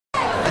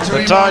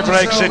the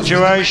tie-break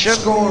situation,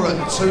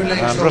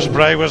 and Russ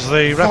Bray was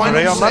the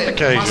referee on that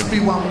occasion.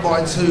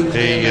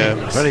 He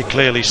very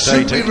clearly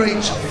stated, should we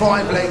reach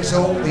 5 legs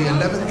all, the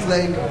 11th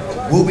leg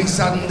will be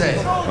sudden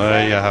death.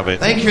 There you have it.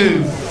 Thank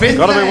you. Fifth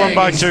got to be leg won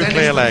by is 2 Dennis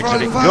clear legs,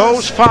 and it first.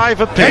 goes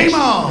 5 apiece. Game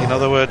on. In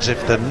other words,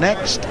 if the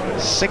next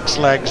 6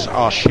 legs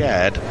are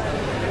shared,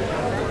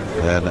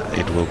 then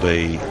it will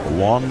be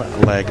 1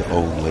 leg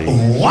only.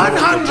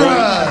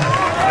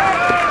 100.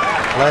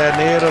 Player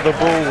nearer the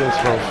bull will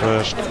throw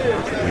first.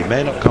 We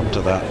may not come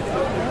to that.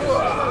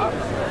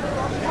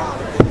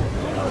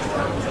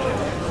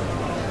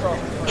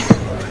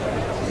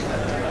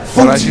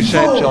 Well, as you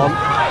said, John,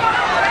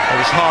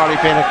 it's hardly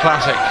been a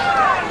classic,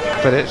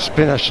 but it's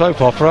been a soap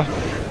opera.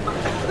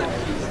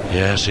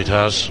 Yes, it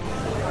has.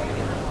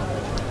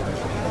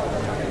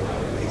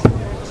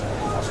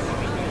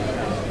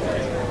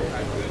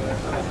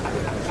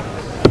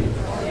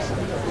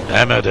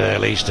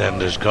 Emmerdale,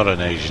 EastEnders,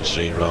 Coronation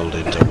Street rolled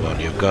into one.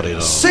 You've got it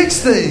all.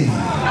 60.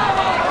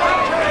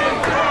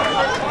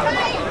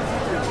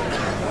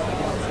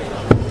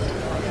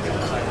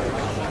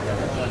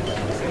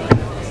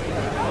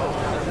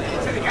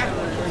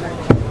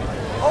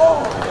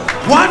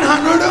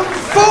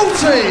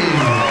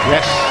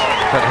 Yes,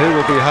 but who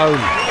will be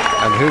home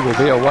and who will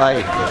be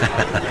away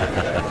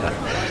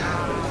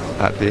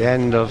at the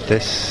end of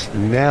this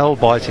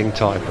nail-biting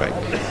tiebreak?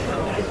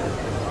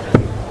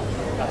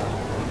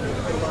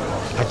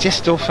 I just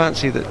still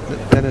fancy that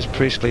Dennis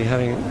Priestley,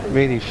 having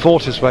really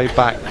fought his way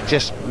back,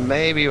 just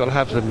maybe will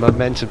have the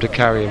momentum to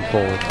carry him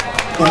forward.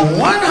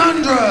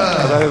 100.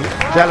 Although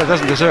Della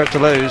doesn't deserve to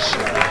lose.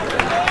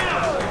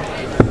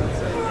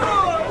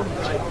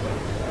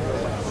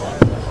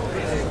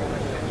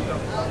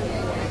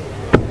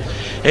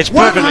 It's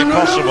perfectly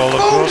possible, of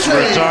course, for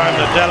a time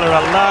that Della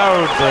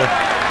allowed the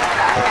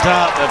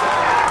dart that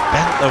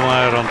bent the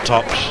wire on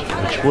tops,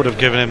 which would have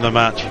given him the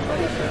match,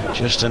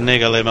 just to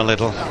niggle him a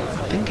little.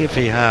 I think if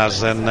he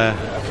has, then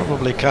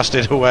probably cast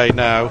it away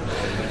now,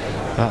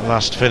 that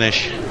last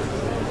finish.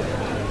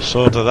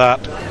 So to that.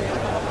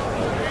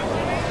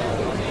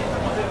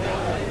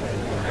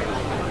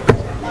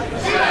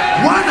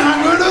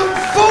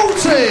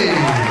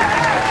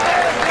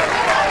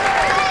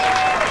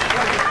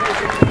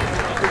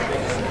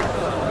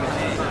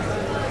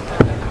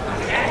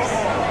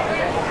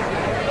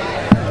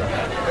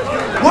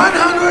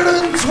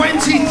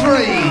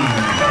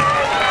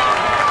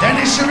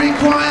 Dennis should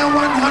require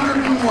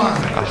 101.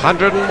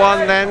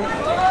 101 then.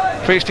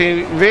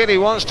 Priestley really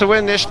wants to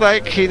win this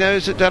leg. He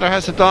knows that Della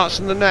has the darts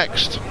in the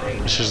next.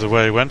 This is the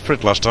way he went for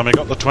it last time. He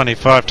got the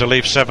 25 to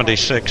leave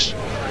 76.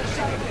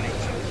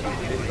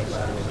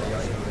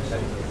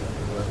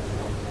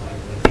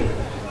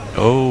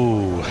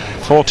 Oh,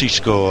 40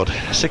 scored.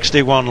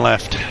 61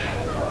 left.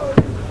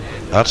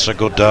 That's a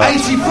good dart.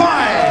 85.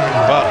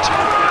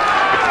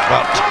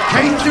 But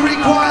Keith to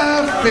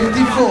require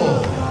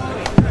 54.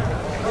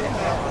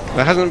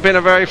 There hasn't been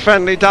a very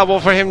friendly double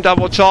for him,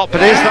 double top, but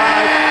is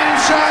that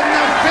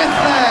the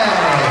 5th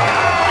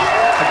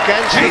leg.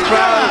 against the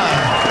throw?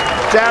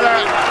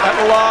 Della at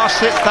last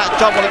hits that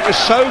double. It was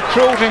so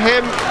cruel to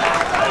him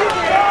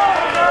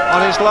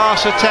on his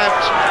last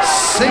attempt.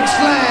 6th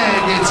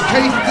leg, it's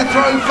Keith to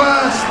throw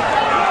first.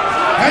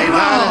 Game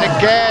on. And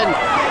again,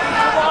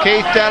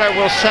 Keith Della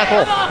will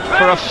settle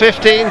for a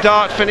 15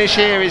 dart finish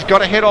here. He's got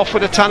to hit off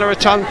with a ton or a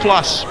ton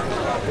plus.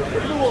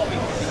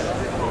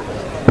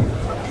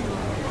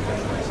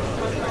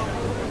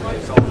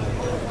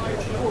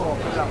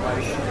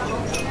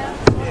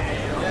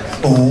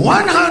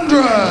 100.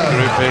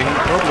 grouping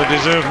probably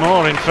deserved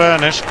more in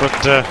fairness,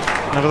 but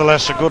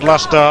nevertheless a good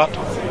last start.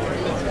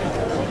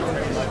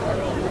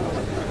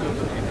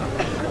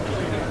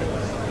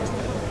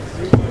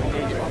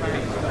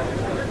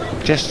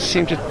 Just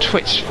seemed to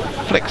twitch,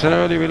 flicked an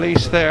early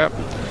release there.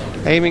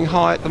 Aiming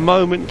high at the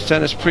moment,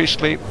 Dennis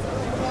Priestley.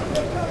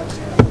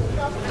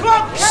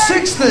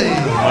 60.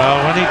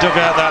 Well, when he dug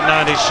out that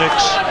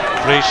 96,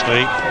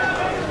 Priestley,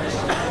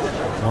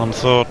 one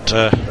thought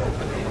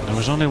there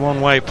was only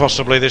one way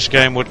possibly this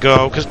game would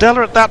go, because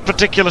Della at that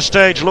particular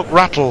stage looked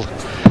rattled,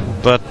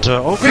 but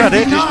oh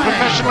credit, his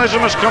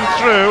professionalism has come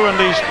through and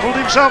he's pulled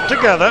himself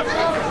together.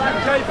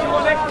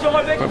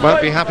 But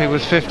won't be happy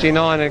with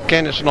 59.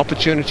 Again, it's an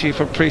opportunity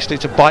for Priestley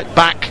to bite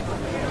back.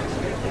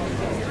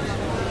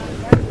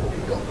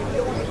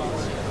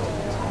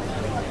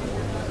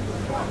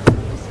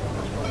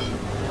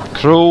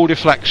 Cruel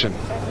deflection.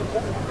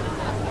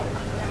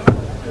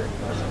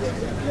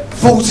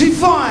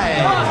 45.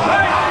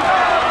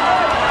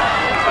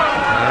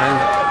 And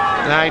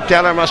now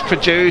Della must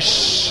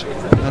produce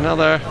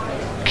another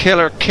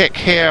killer kick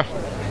here.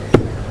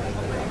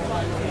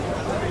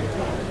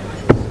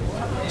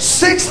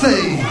 60.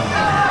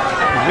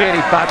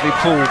 Really badly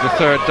pulled the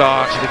third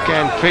dart, and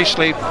again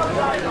Priestley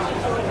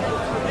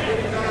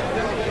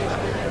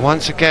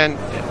once again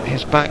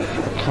his back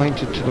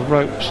pointed to the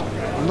ropes.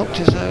 Looked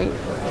as though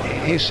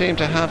he seemed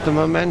to have the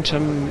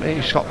momentum.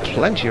 He's got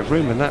plenty of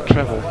room in that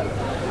treble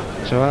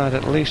to add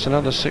at least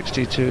another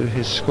 60 to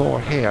his score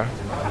here.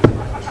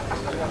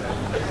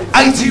 80.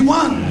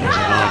 81. He's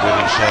annoyed with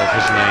himself,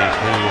 isn't he?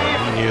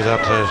 He knew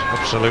that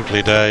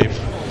absolutely, Dave.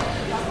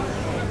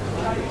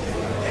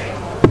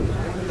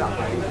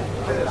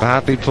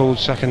 Badly pulled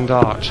second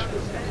dart.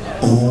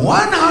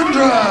 100.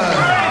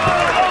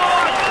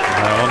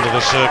 Now, under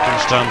the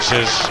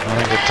circumstances, I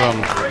think a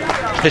ton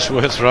is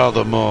worth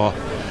rather more.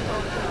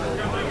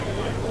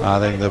 I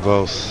think they're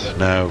both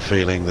now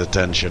feeling the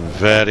tension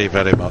very,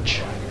 very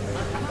much.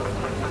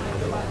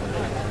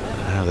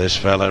 How this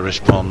fella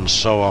responds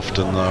so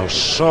often, though,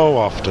 so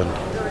often.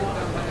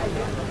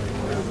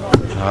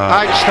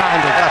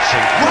 Outstanding. That's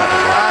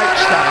incredible.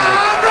 Outstanding.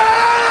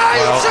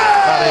 Well,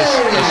 that is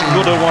as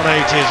good a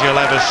 180 as you'll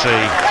ever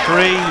see.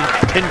 3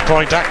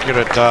 pinpoint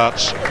accurate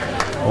darts,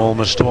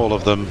 almost all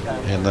of them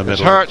in the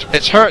middle.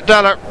 It's hurt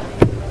Deller.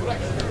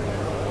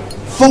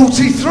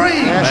 43.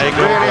 Yes, it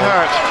really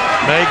hurt.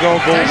 May go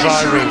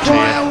bullseye route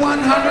here.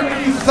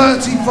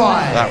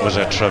 135. That was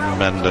a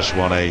tremendous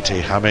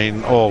 180. I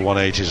mean, all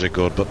 180s are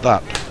good, but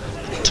that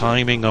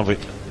timing of it,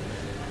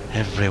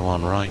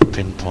 everyone right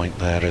pinpoint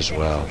there as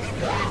well.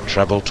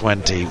 Treble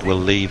 20 will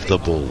leave the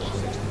bull.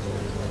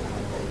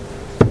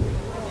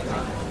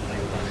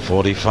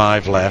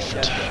 45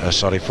 left.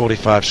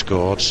 45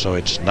 scored, so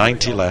it's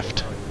 90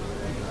 left.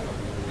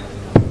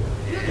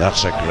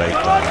 That's a great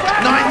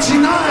dart.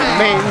 99.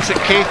 Means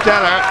that Keith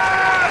Deller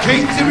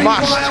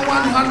must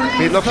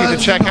be looking to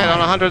check out on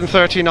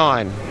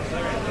 139.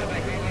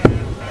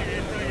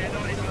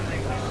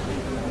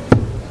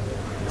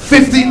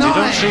 59. You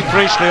don't see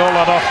Priestley all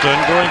that often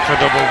going for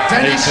double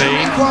 18.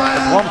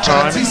 At one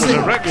time it was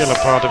a regular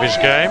part of his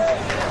game,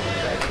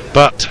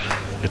 but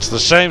it's the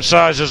same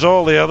size as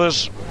all the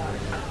others,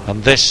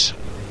 and this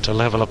to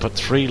level up at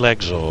 3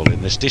 legs all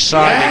in this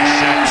deciding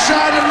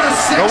set.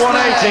 The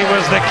 180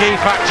 was the key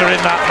factor in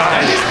that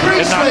match,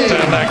 in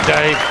that leg,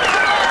 Dave.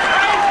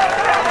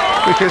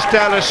 Because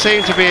Deller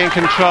seemed to be in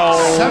control.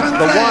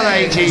 The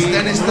 180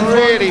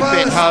 really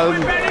bit home.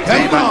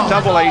 That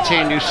double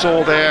 18 you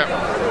saw there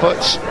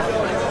puts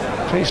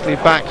Priestley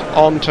back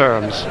on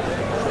terms.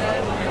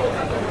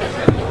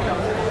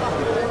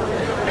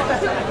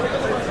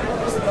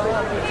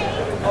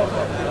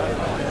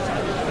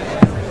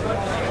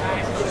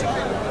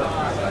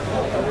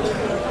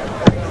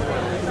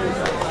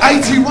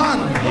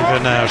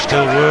 Even now,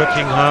 still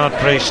working hard,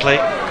 Priestley.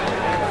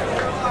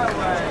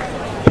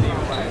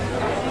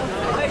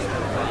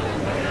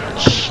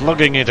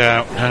 Slugging it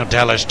out. Now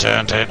Deller's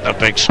turn to hit the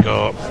big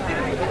score.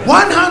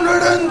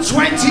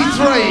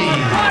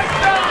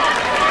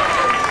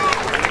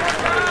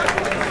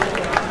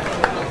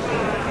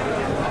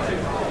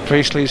 123.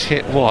 Priestley's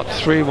hit what?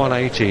 3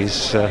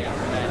 180s.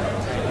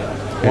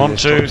 1,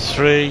 2,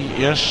 3,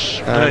 yes,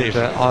 Dave.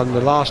 And on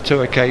the last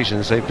 2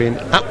 occasions they've been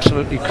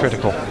absolutely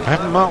critical. I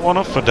haven't marked one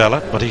up for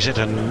Deller, but he's hit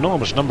an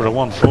enormous number of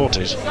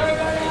 140s.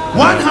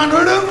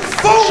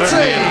 140.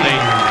 Certainly in the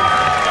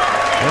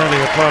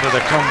earlier part of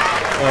the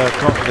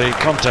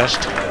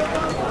contest.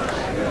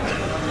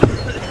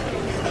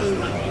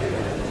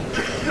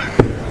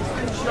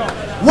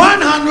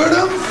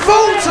 $140.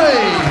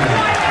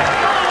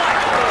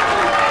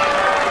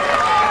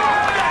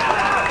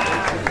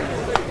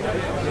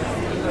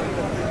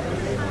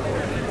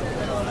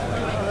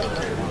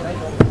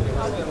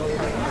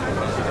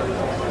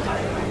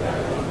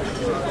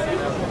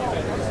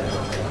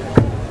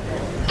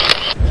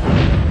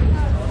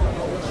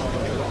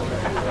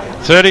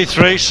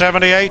 33,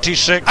 70,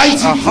 86,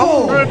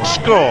 100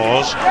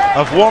 scores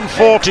of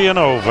 140 and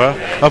over,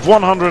 of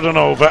 100 and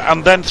over,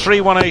 and then 3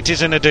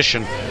 180s in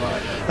addition.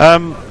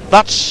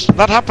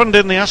 That happened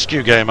in the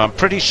Askew game, I'm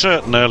pretty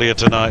certain, earlier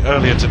today,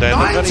 in the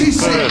very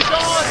first.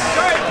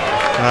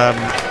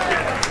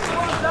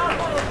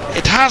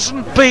 It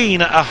hasn't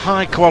been a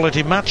high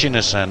quality match in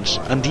a sense,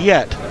 and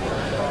yet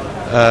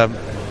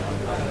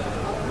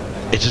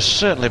it has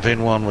certainly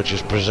been one which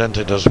has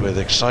presented us with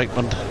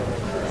excitement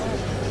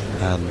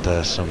and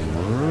some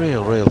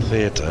real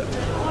theatre,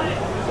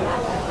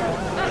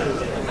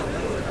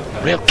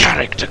 real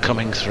character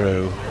coming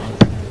through,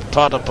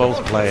 part of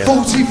both players.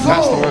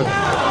 44.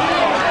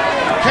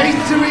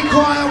 Keith to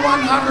require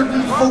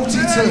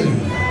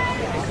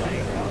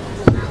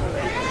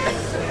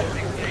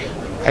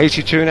 142.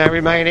 82 now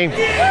remaining.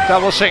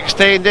 Double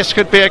 16. This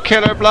could be a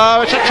killer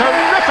blow. It's a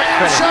terrific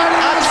finish. A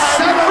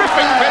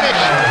terrific finish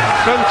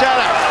from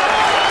Deller.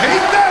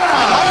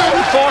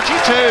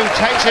 142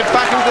 takes it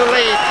back into the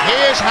lead.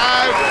 Here's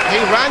how he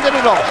rounded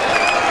it off.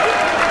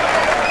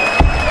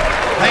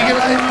 Thank you,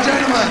 ladies and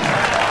gentlemen.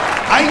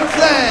 8th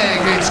leg.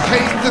 It's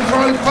Keith to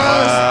throw first.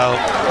 Well,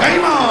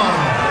 game on.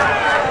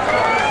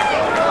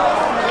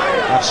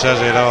 That says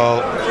it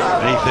all.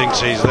 He thinks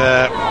he's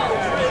there.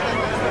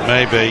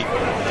 Maybe.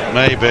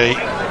 100.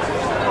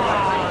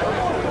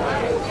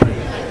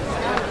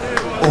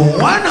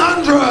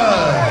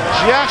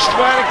 Just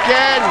well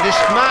again, this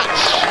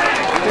match.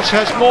 This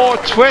has more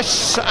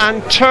twists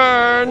and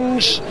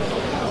turns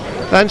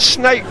than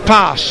Snake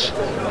Pass.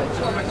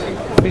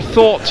 We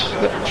thought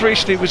that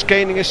Priestley was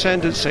gaining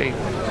ascendancy.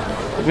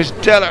 It was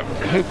Deller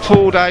who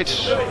pulled out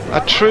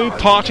a true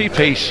party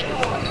piece.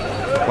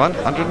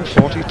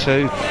 142.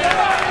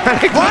 And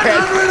again,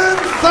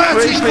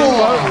 134.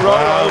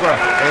 roll over.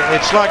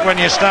 It's like when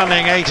you're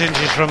standing 8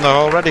 inches from the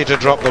hole ready to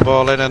drop the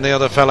ball in, and the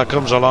other fella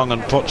comes along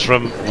and puts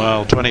from,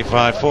 well,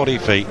 25, 40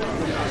 feet.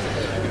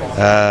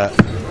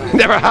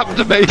 Never happened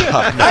to me.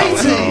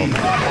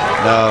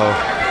 No.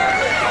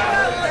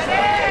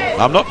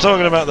 I'm not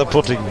talking about the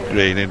putting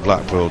green in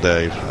Blackpool,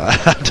 Dave.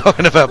 I'm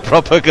talking about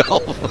proper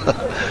golf.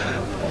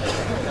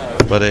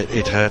 But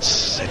it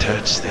hurts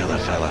the other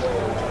fella.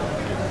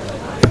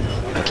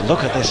 But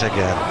look at this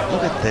again.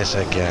 Look at this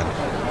again.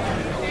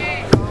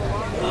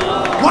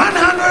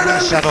 135. He'll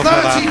settle for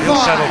that. He'll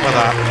settle for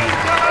that.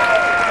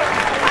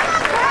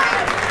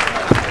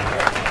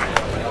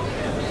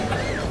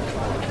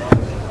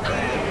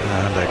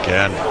 And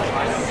again.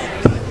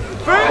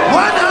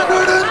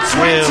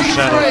 123. He'll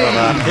settle for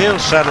that. He'll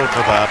settle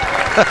for that.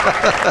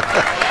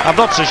 I'm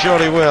not so sure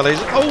he will.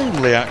 He's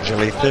only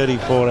actually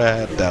 34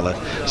 ahead, Della.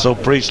 So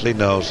Priestley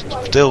knows.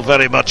 Still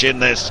very much in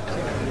this.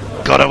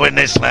 Got to win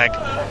this leg.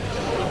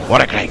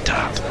 What a great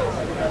dart.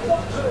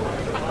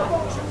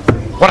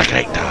 What a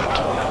great dart.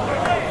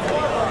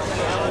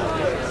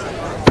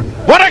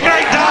 What a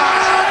great dart.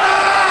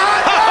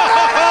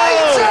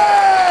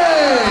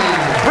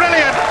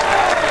 Brilliant.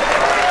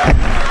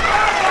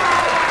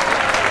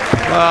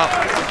 Well,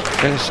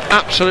 it's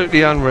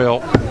absolutely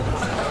unreal.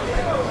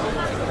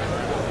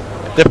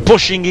 They're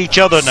pushing each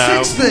other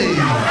now 60.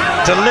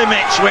 to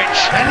limits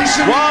which,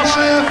 whilst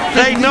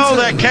they know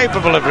they're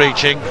capable of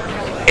reaching,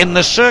 in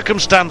the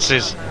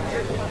circumstances,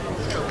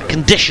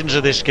 conditions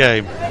of this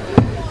game,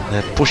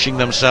 they're pushing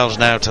themselves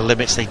now to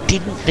limits they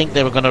didn't think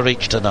they were going to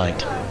reach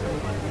tonight.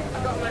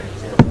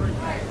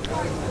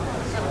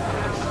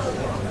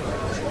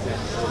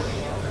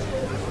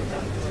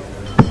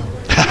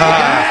 And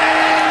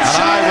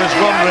I was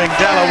wondering,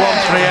 Della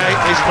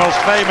 138, his most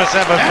famous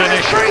ever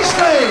finish,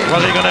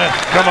 was he going to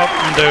come up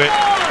and do it?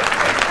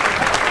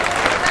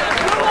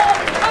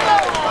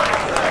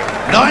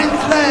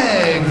 Ninth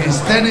leg is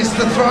Dennis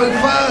to throw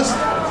first.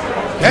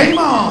 Game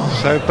on.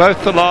 So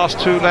both the last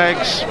two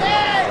legs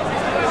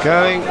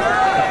going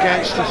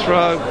against the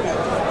throw.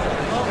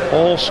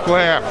 All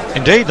square.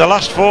 Indeed, the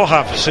last four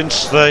have,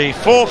 since the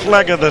fourth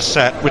leg of the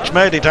set, which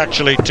made it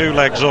actually 2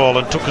 legs all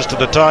and took us to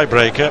the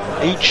tiebreaker.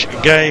 Each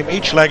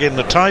leg in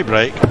the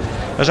tiebreak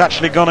has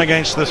actually gone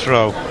against the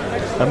throw.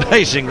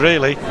 Amazing,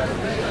 really,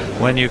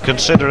 when you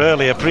consider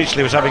earlier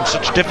Priestley was having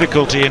such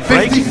difficulty in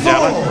breaking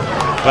Della,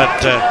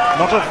 but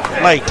not of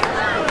late.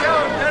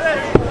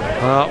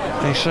 Well,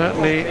 he's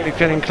certainly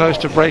getting close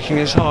to breaking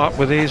his heart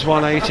with these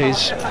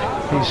 180s.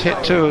 He's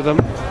hit 2 of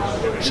them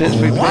since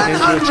we've been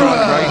into a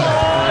tiebreak,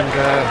 and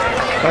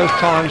both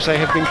times they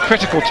have been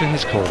critical to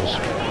his cause.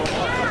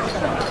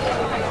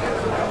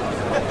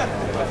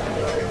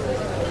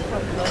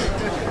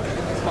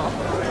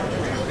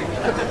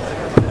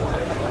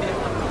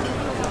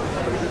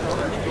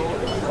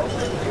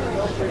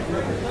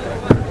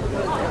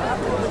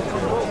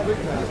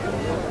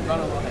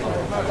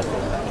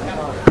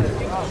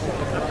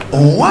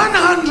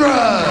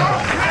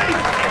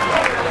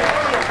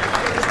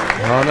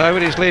 Well,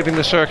 nobody's leaving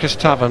the Circus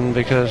Tavern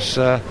because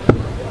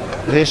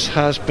this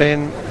has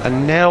been a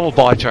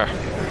nail-biter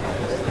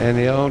in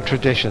the old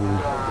tradition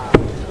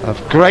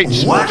of great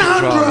sporting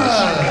dramas.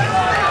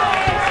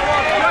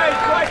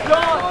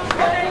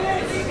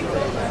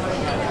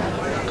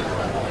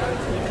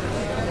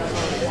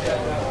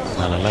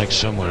 And a leg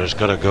somewhere has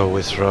got to go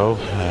with throw.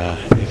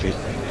 If it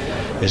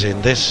is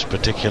in this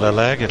particular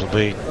leg, it'll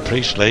be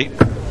Priestley.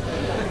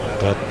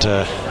 But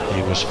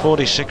he was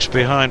 46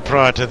 behind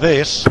prior to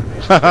this.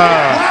 Now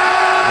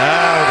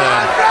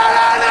then,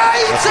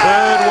 the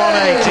third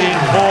 118,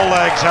 4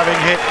 legs, having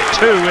hit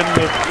 2 in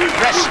the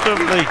rest of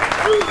the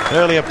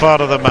earlier part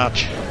of the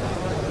match.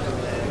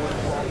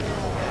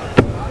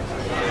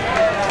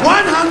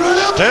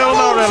 Still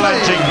no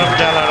relenting from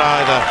Della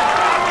either.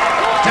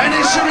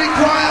 Dennis should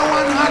require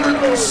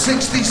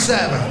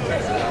 167.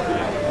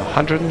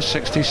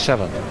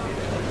 167.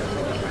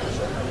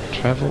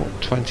 Treble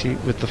 20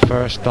 with the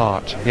first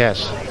dart.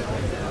 Yes.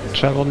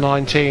 Treble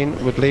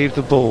 19 would leave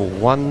the ball.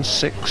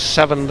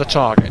 167 the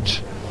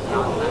target.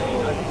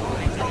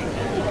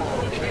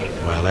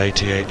 Well,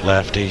 88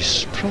 left.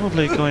 He's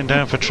probably going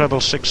down for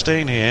treble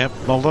 16 here.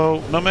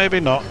 Although, no, maybe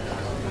not.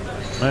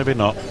 Maybe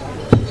not.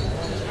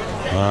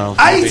 Well,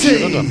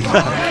 80.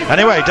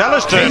 Anyway,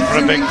 Della's turn for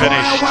a big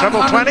finish.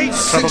 Treble 20,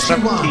 treble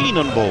 17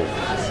 on ball.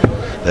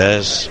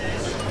 There's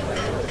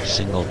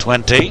single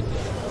 20.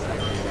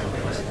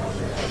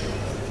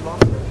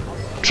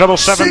 Treble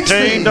 17,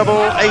 16.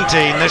 double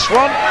 18 this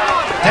one.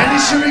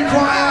 Dennis should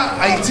require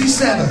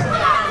 87.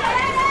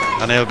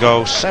 And he'll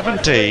go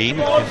 17.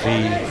 If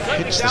he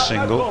hits the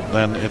single,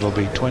 then it'll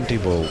be 20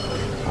 ball,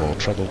 or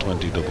treble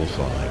 20, double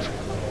 5.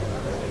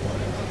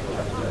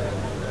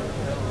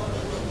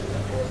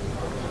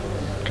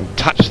 Can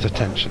touch the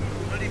tension.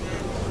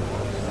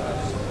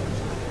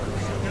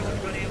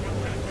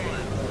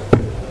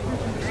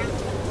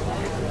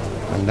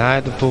 And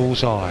now the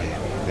bullseye.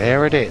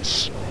 There it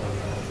is.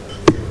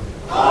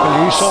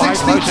 And you saw how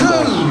close it 62.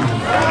 was.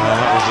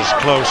 That was as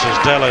close as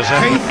Della's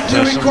effort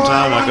some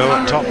time ago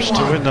at tops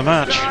to win the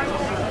match.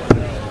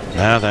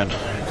 Now then.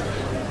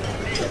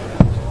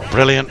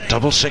 Brilliant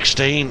double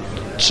 16.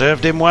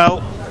 Served him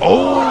well.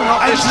 Oh,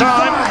 not this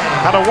time.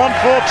 Had a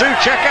 1-4-2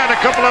 check out a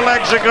couple of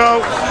legs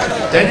ago.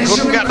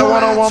 Couldn't get the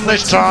 1-on-1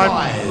 this time.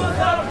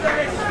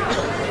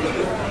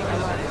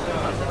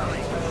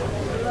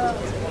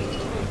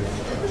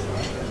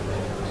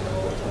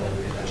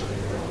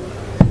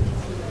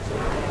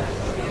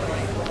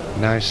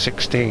 Now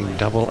 16,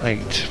 double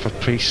 8 for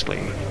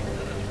Priestley.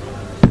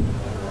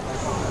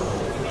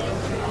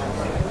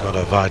 Got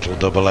a vital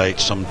double 8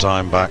 some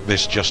time back.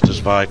 This just as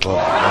vital.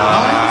 Score.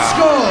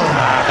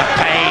 The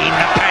pain,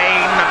 the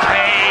pain, the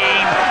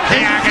pain,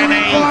 the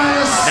agony.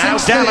 Now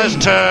Della's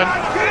turn.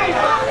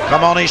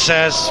 Come on, he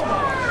says.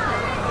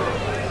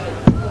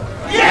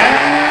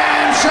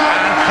 And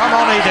Come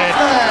on, he did.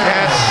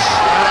 Yes,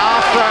 and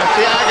after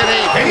the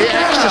agony, the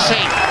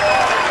ecstasy.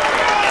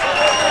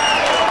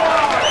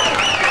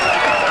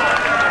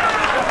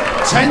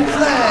 10th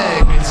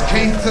leg. It's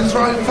Keith to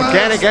throw first.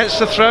 Again against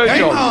the throw, Game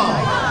John. on.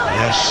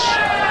 Yes,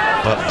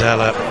 but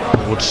Della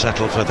would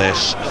settle for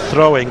this.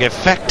 Throwing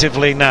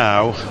effectively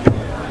now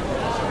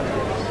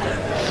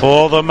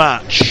for the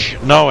match,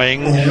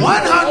 knowing 100.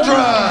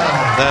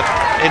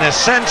 that in a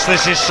sense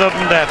this is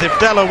sudden death. If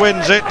Della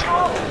wins it,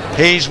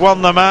 he's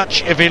won the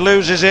match. If he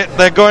loses it,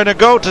 they're going to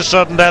go to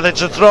sudden death.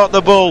 It's a throw at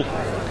the bull.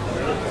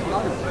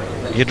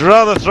 You'd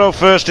rather throw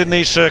first in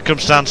these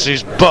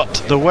circumstances, but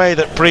the way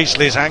that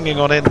Priestley's hanging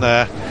on in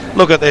there,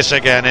 look at this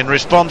again in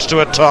response to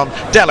a ton.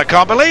 Della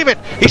can't believe it.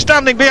 He's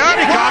standing behind.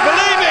 He can't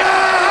believe it.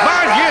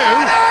 Mind you,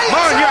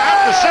 I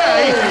have to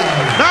say,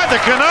 neither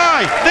can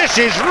I. This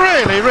is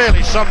really,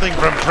 really something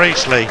from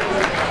Priestley.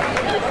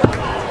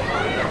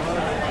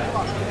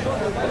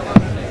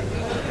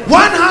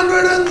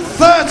 139.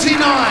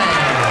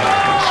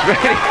 It's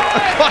really a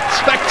quite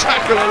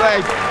spectacular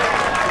leg.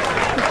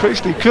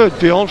 Priestley could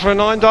be on for a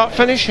 9-dart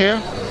finish here.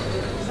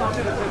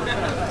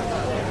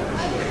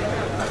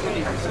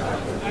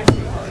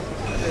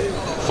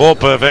 Four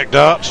perfect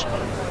darts.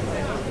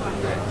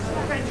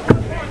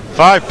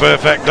 5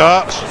 perfect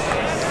darts.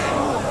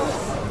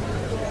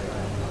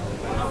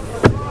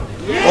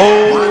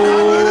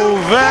 Oh,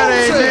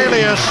 very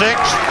nearly a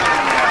 6th.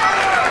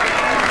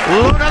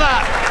 Look at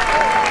that.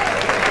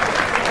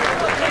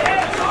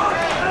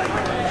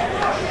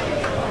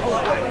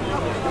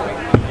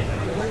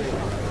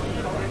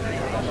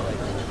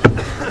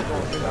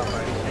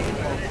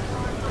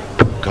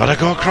 Got to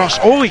go across.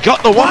 Oh, he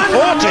got the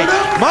 140.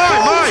 My.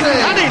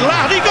 And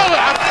he got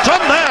a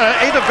ton there.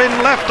 He'd have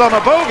been left on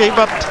a bogey,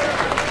 but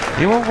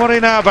you won't worry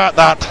now about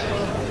that.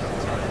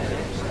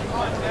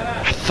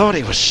 I thought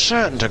he was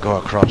certain to go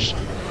across.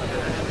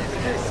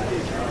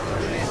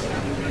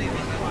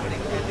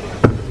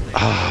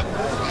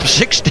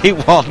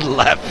 61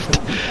 left.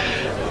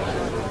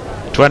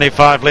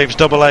 25 leaves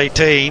double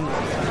 18.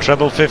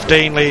 Treble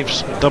 15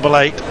 leaves double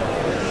 8.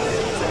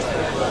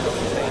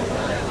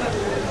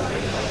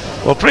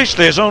 Well,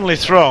 Priestley has only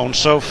thrown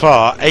so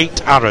far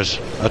 8 arrows.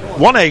 At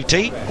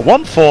 180,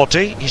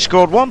 140, he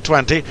scored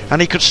 120, and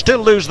he could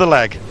still lose the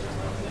leg.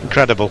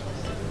 Incredible.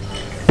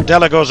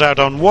 Della goes out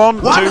on 1,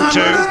 2, 2. 5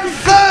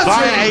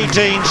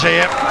 18s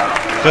here.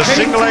 The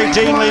single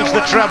 18 leaves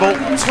the treble.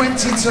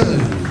 22.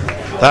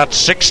 That's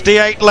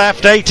 68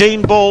 left,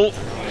 18 bull.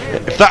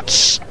 If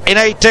that's in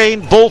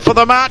 18, bull for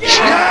the match.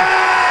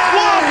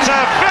 What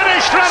a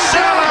finish from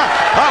Della!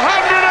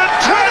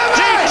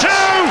 122!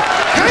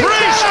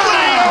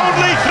 Priestley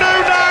only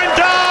threw 9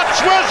 darts,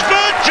 was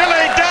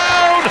virtually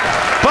down,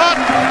 but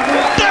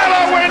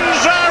Della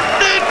wins an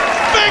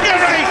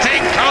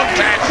invigorating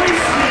contest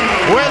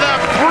with a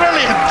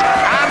brilliant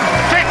and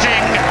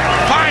fitting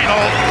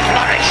final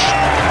flourish.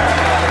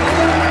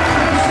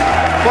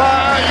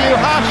 Well, you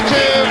have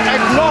to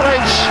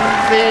acknowledge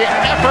the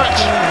effort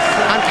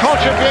and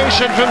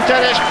contribution from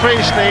Dennis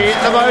Priestley,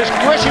 the most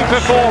gritty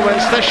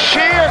performance. The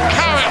sheer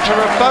character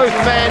of both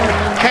men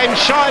came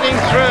shining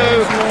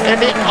through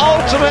in the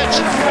ultimate,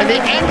 in the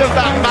end of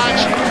that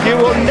match. You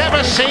will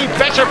never see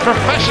better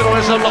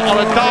professionalism on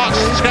a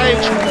darts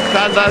stage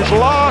than those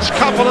last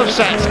couple of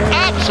sets.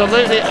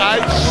 Absolutely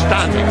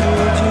outstanding.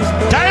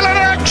 Taylor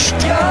next!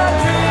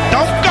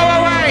 Don't go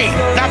away!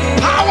 The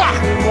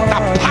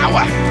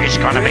power is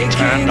going to be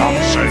turned on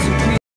soon.